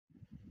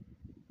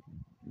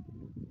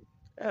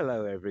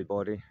Hello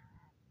everybody,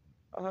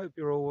 I hope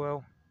you're all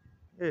well.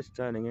 It's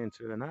turning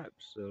into an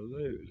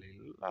absolutely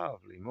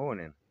lovely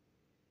morning.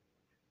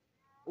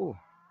 Oh,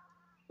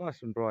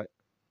 nice and bright,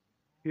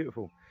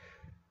 beautiful.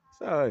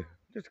 So,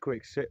 just a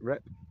quick sit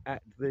rep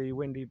at the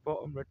Windy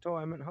Bottom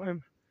retirement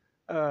home.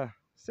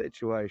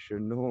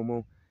 Situation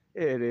normal,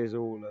 it is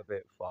all a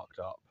bit fucked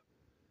up.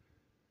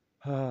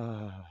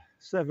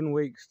 7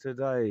 weeks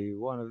today,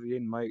 one of the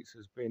inmates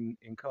has been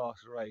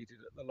incarcerated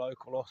at the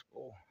local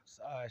hospital.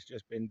 So it's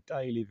just been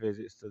daily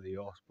visits to the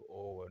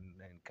hospital and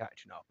then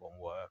catching up on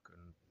work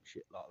and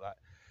shit like that.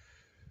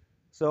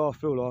 So I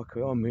feel like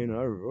I'm in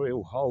a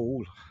real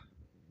hole.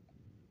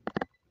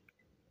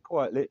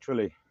 Quite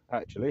literally,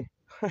 actually.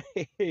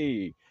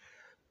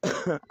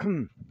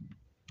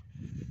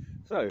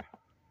 so.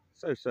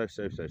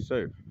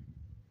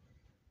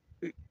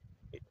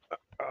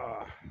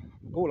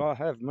 All I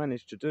have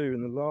managed to do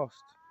in the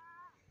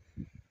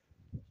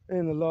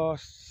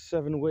last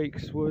 7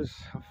 weeks was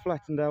I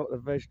flattened out the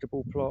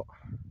vegetable plot,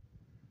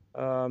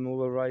 all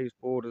the raised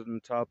borders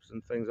and tubs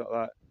and things like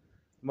that,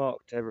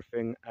 marked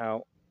everything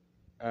out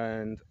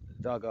and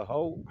dug a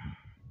hole.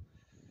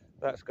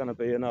 That's going to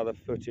be another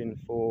footing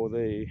for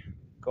the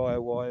guy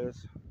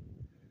wires.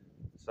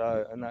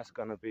 So, and that's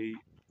going to be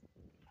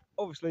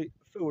obviously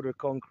filled with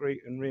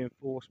concrete and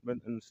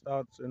reinforcement and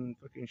studs and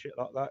fucking shit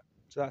like that.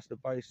 So that's the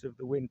base of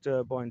the wind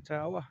turbine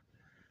tower.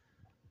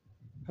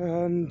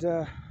 And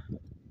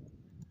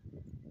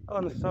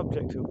on the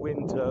subject of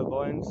wind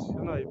turbines,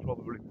 I know you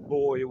probably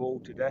bore you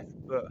all to death,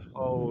 but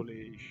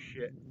holy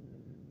shit,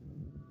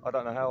 I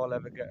don't know how I'll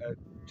ever get a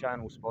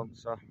channel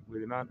sponsor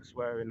with the amount of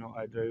swearing that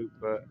I do,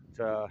 but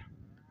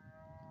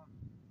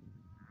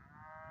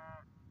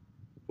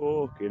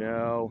fucking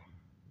hell.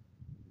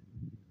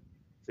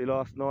 See,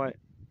 last night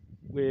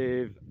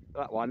with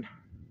that one,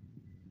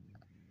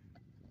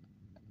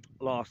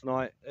 last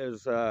night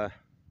is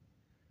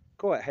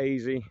quite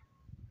hazy,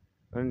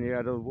 and you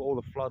had all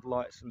the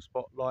floodlights and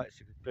spotlights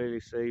you could clearly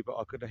see, but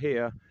I could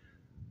hear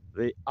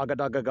the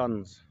Ugga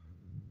guns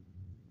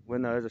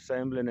when they was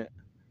assembling it.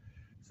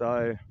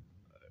 So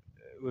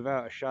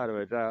without a shadow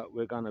of a doubt,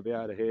 we're going to be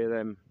able to hear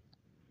them.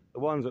 The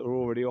ones that are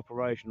already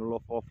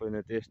operational off in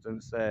the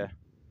distance there,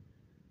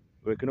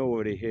 we can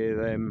already hear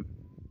them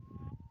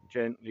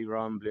gently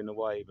rumbling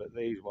away, but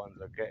these ones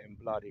are getting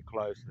bloody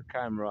close. The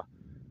camera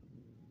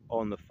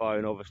on the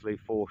phone obviously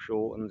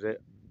foreshortens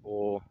it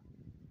or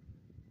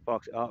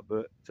fucks it up,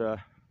 but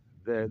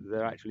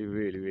they're actually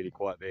really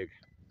quite big,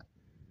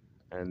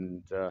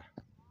 and they're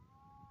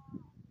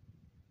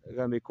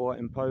going to be quite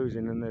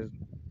imposing. And there's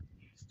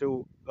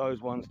still those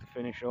ones to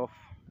finish off,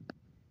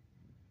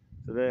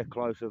 so they're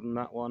closer than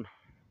that one.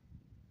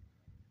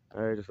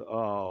 They're just,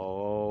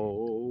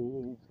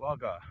 oh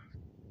bugger,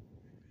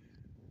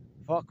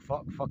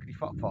 fuckity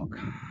fuck.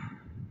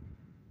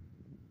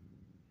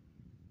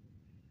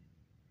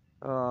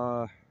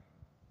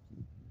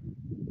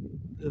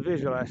 The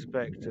visual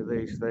aspect to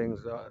these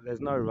things,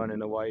 there's no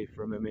running away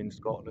from them in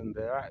Scotland.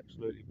 They're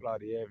absolutely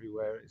bloody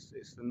everywhere.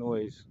 It's the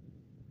noise,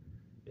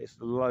 it's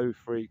the low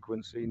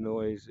frequency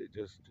noise, it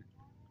just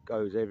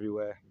goes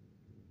everywhere.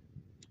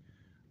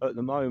 At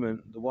the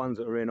moment, the ones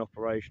that are in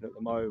operation at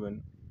the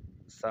moment,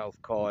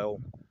 South Kyle,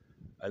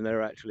 and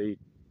they're actually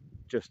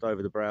just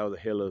over the brow of the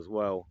hill as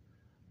well,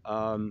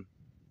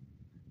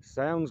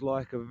 sounds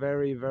like a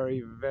very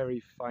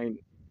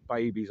faint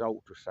baby's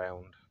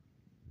ultrasound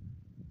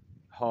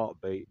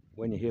heartbeat.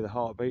 When you hear the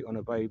heartbeat on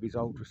a baby's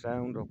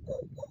ultrasound,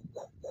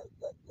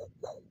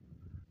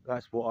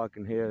 that's what I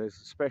can hear.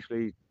 It's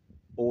especially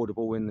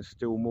audible in the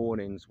still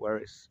mornings where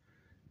it's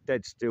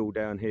dead still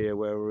down here,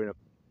 where we're in a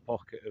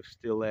pocket of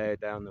still air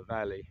down the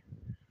valley.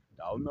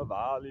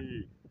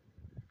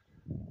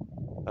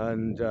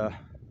 And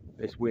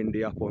it's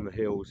windy up on the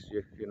hills.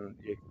 You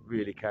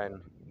really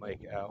can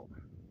make it out.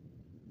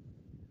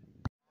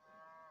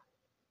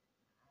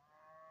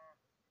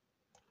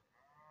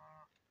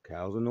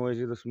 Cows are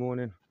noisy this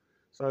morning.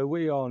 So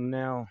we are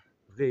now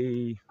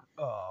the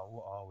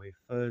what are we?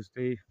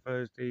 Thursday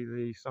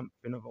the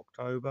something of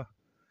October.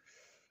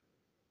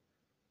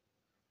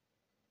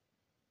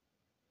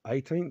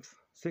 18th,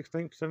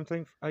 16th,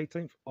 17th,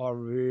 18th. I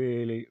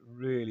really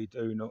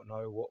do not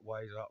know what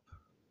way's up,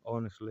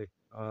 honestly.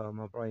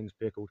 My brain's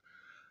pickled.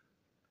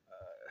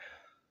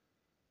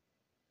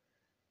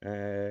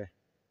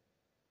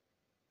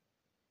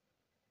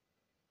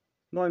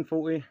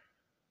 9:40,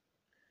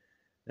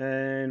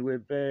 and we're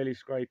barely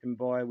scraping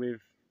by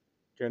with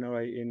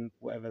generating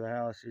whatever the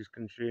house is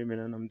consuming,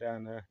 and I'm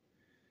down to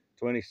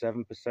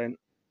 27%.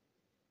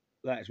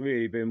 That's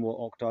really been what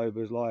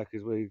October's like,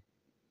 is we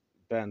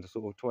down to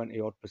sort of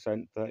 20 odd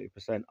percent,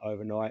 30%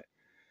 overnight,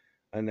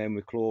 and then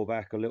we claw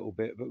back a little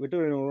bit, but we're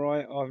doing all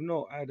right. I've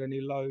not had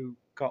any low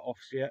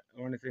cut-offs yet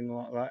or anything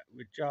like that.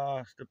 We're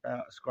just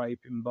about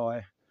scraping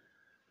by.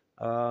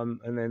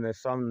 And then there's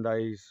some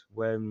days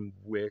when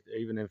we're,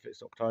 even if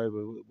it's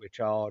October, we're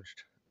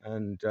charged,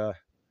 and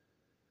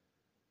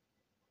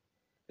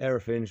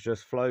everything's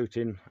just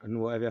floating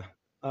and whatever.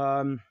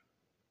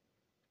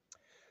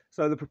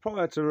 So the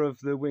proprietor of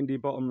the Windy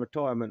Bottom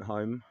retirement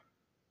home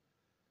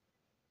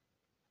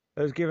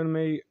has given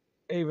me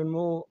even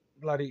more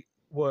bloody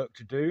work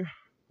to do.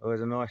 Oh,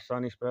 there's a nice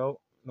sunny spell,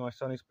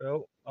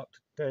 up to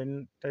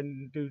 10,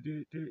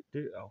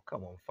 oh,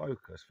 come on,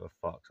 focus, for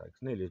fuck's sake.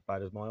 It's nearly as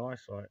bad as my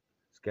eyesight.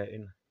 It's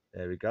getting,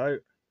 there we go.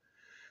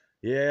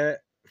 Yeah,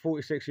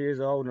 46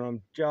 years old and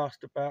I'm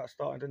just about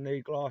starting to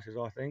need glasses,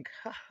 I think.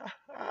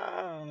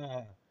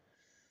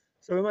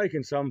 So we're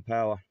making some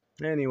power.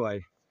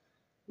 Anyway,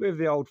 with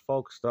the old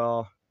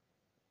Fogstar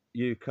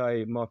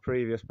UK, my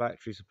previous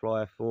battery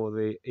supplier for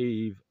the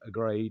EVE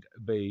Grade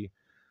B,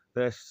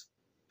 their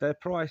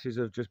prices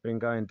have just been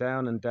going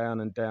down and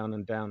down and down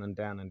and down and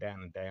down and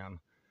down and down.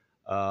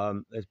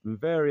 There's been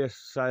various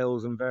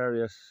sales and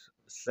various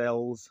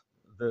sells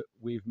that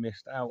we've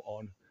missed out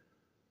on,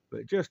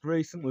 but just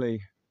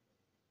recently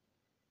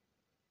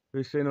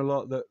we've seen a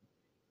lot that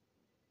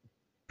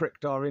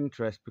pricked our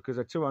interest because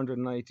they're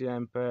 280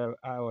 ampere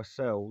hour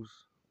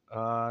cells,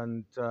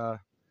 and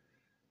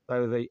they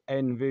were the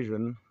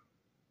Envision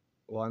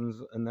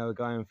ones and they were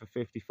going for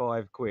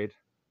 55 quid.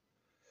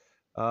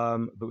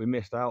 But we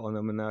missed out on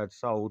them and they had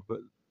sold.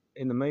 But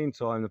in the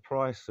meantime, the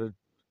price had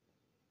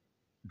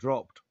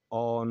dropped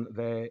on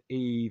their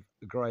EVE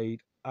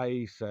Grade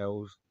A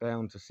cells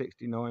down to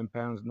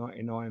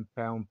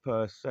 £69.99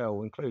 per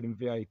cell, including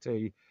VAT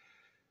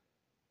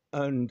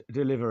and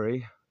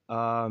delivery.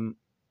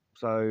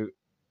 So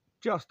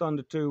just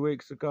under 2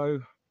 weeks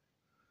ago,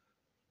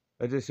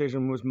 a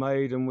decision was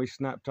made and we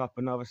snapped up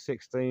another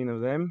 16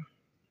 of them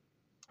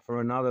for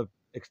another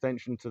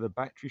extension to the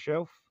battery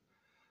shelf.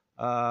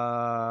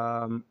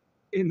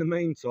 In the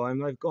meantime,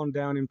 they've gone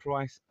down in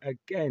price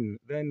again.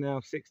 They're now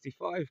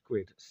 65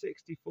 quid,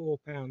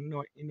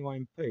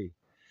 £64.99p.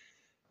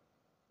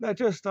 Now,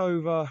 just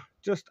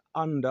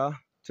under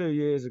 2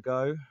 years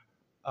ago,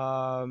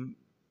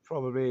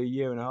 probably a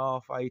year and a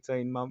half,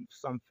 18 months,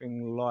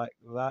 something like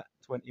that,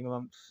 20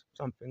 months,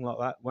 something like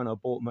that, when I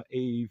bought my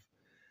EVE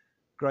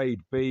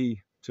Grade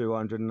B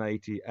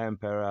 280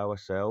 ampere hour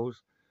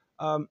cells,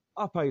 I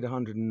paid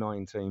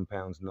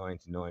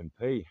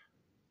 £119.99p.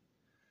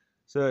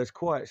 So it's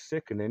quite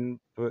sickening,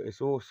 but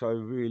it's also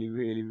really,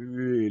 really,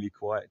 really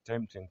quite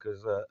tempting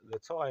because the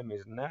time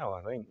is now.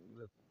 I think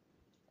the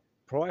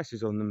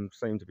prices on them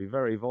seem to be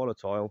very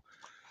volatile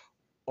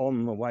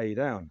on the way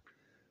down.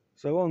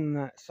 So on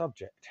that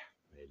subject,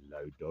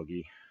 hello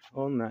doggy,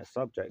 on that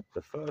subject,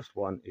 the first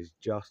one is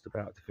just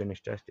about to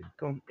finish testing.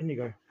 Come on, in you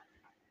go,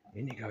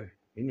 in you go,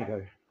 in you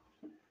go.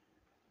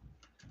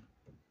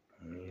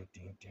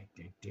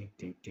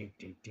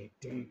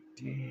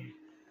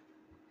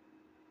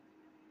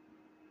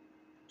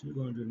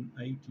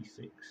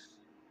 286.5.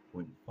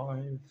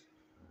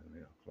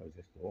 I'll close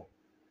this door.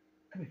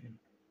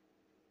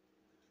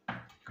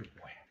 Good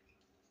boy.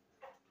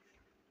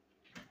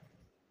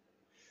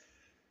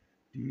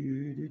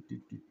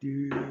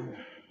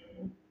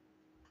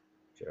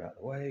 Chair out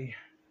the way.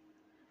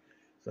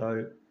 So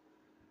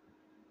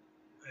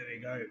there we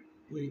go.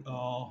 We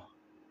are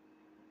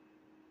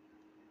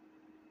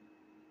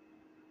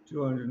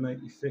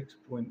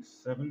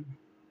 286.7.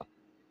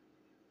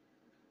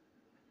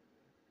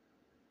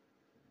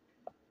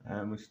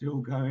 And we're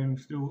still going,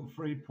 still at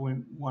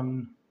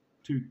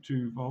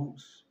 3.122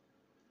 volts.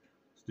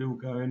 Still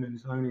going, and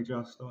it's only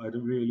just started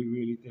to really,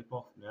 really dip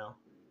off now.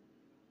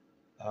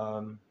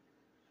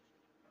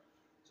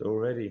 So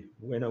already,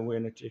 winner,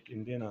 winner,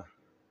 chicken dinner.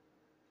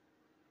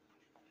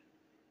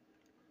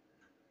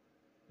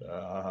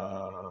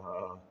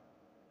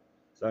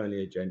 It's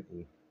only a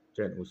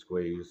gentle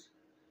squeeze.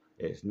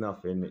 It's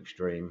nothing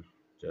extreme,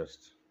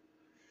 just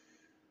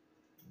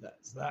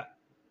that's that.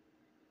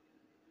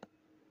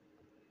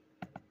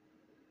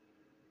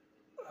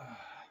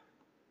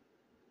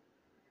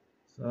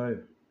 So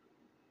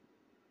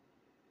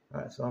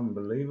that's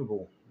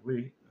unbelievable.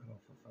 Oh,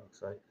 for fuck's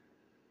sake.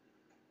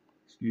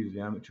 Excuse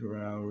the amateur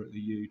hour at the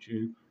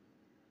YouTube.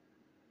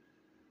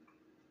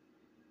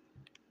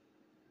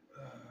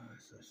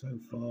 So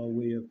far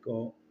we have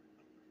got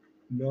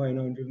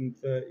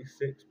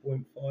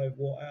 936.5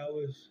 watt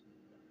hours,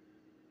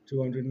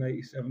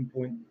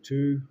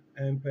 287.2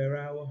 ampere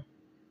hour.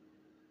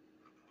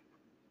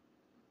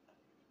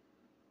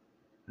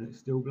 And it's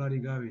still bloody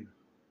going.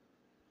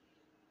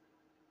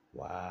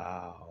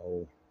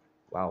 Wow.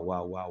 Wow,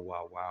 wow, wow,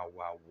 wow, wow,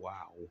 wow,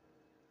 wow.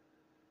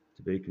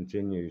 To be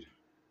continued.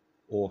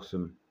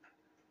 Awesome.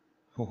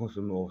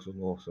 Awesome,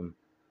 awesome, awesome.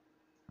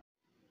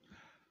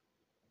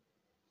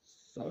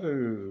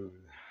 So,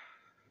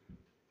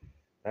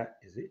 that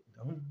is it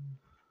done.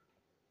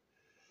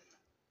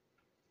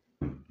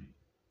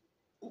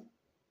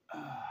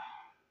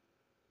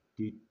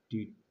 Do,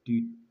 do,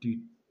 do, do,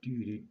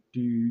 do, do,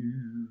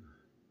 do.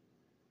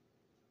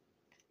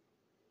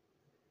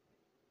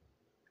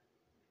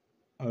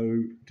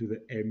 O to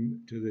the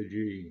M to the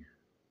G.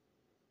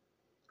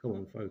 Come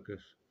on,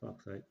 focus.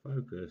 Fuck's sake,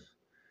 focus.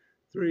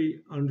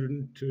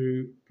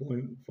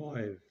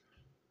 302.5.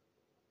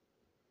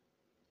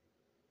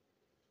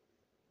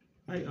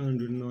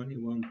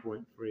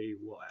 891.3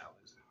 watt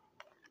hours.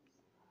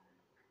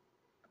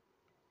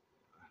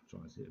 Try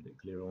and see it a bit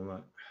clearer on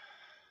that.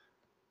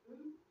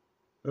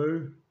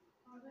 Who?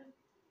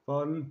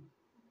 Pardon?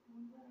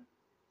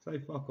 Say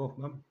fuck off,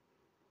 mum.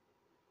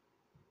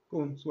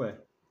 Go on, swear.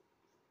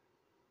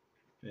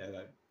 Yeah,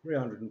 go.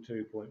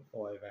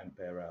 302.5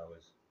 ampere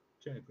hours.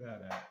 Check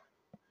that out.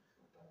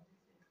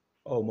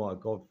 Oh my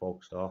God,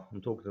 Fogstar.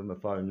 I'm talking to my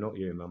phone, not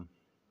you, mum.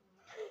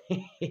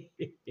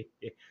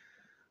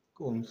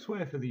 Go on,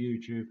 swear for the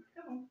YouTube.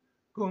 Come on.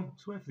 Go on,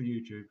 swear for the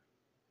YouTube.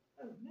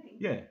 Oh, me?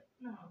 Yeah.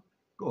 No.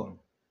 Go on.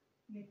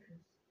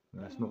 Knickers.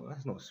 That's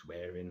not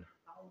swearing.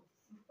 Oh,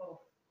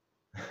 off.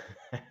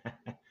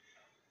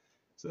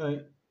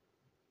 So,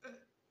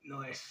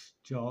 nice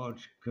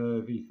charge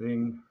curvy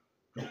thing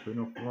dropping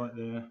off right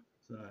there.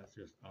 So that's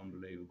just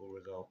unbelievable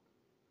result.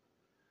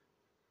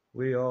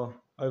 We are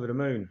over the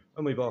moon,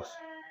 aren't we, boss?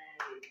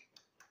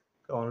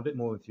 Go on, a bit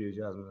more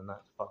enthusiasm than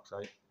that, for fuck's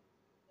sake.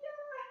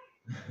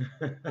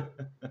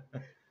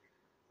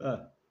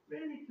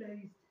 Really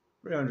pleased.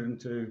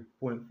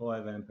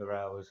 302.5 ampere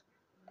hours.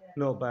 Yeah.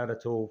 Not bad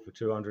at all for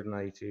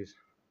 280s.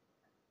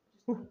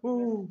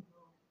 Woohoo!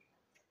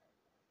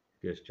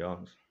 Guess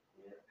chance.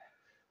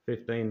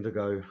 15 to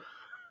go.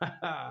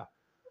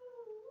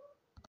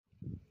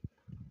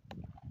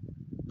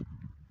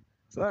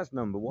 So that's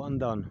number one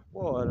done.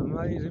 What an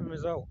amazing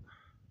result.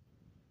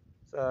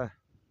 So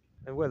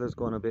the weather's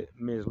gone a bit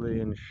miserly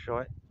and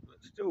shite,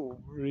 but still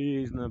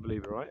reasonably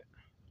bright.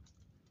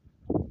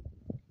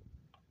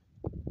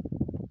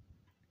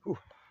 Whew.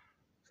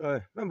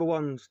 So number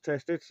one's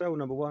tested, cell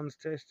number one's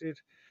tested.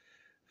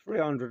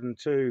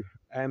 302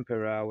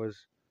 ampere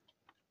hours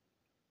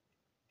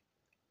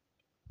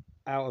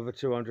out of a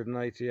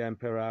 280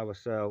 ampere hour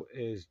cell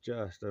is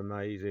just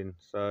amazing.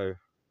 So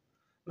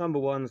number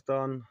one's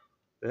done,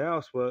 the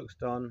housework's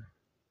done,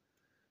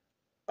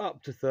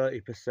 up to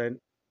 30%.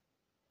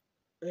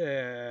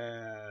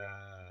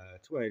 Yeah,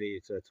 20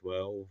 to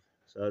 12.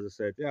 So as I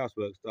said, the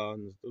housework's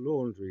done, the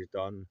laundry's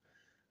done.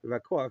 We've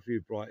had quite a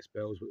few bright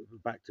spells, but we're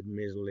back to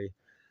miserly.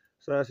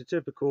 So it's a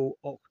typical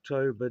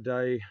October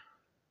day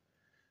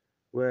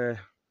where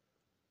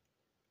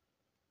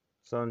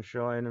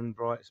sunshine and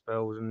bright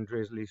spells and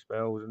drizzly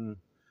spells and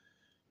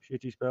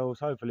shitty spells.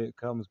 Hopefully it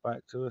comes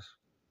back to us.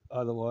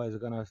 Otherwise, we're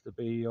going to have to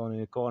be on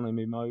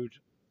economy mode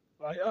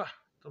later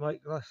to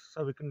make us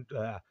so we can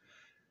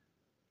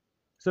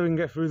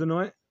get through the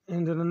night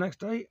into the next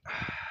day.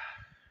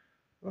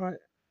 Right,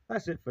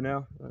 that's it for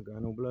now. I'm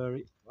going all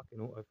blurry. Fucking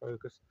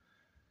autofocus.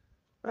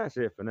 That's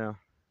it for now.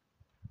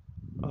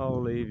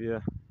 I'll leave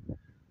you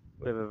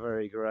with a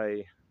very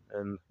grey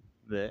and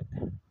lit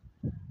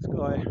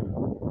sky.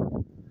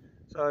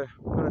 So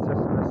I'm going to test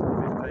the rest of the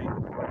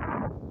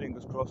 15.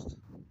 Fingers crossed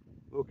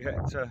we'll get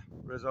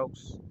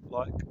results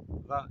like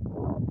that.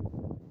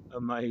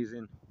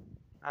 Amazing,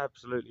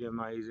 absolutely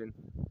amazing.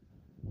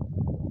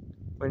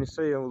 When you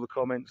see all the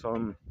comments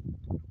on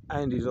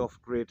Andy's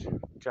off-grid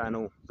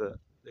channel that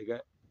they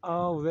get,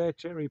 oh, they're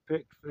cherry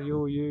picked for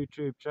your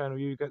YouTube channel,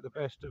 you get the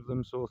best of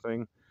them, sort of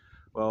thing.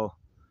 Well,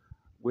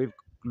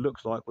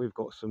 looks like we've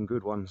got some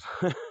good ones.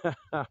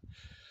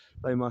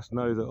 They must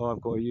know that I've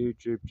got a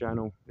YouTube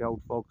channel, the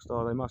old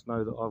Fogstar. They must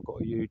know that I've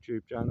got a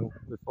YouTube channel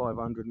with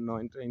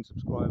 519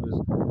 subscribers.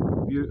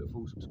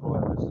 Beautiful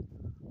subscribers.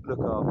 Look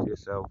after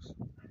yourselves.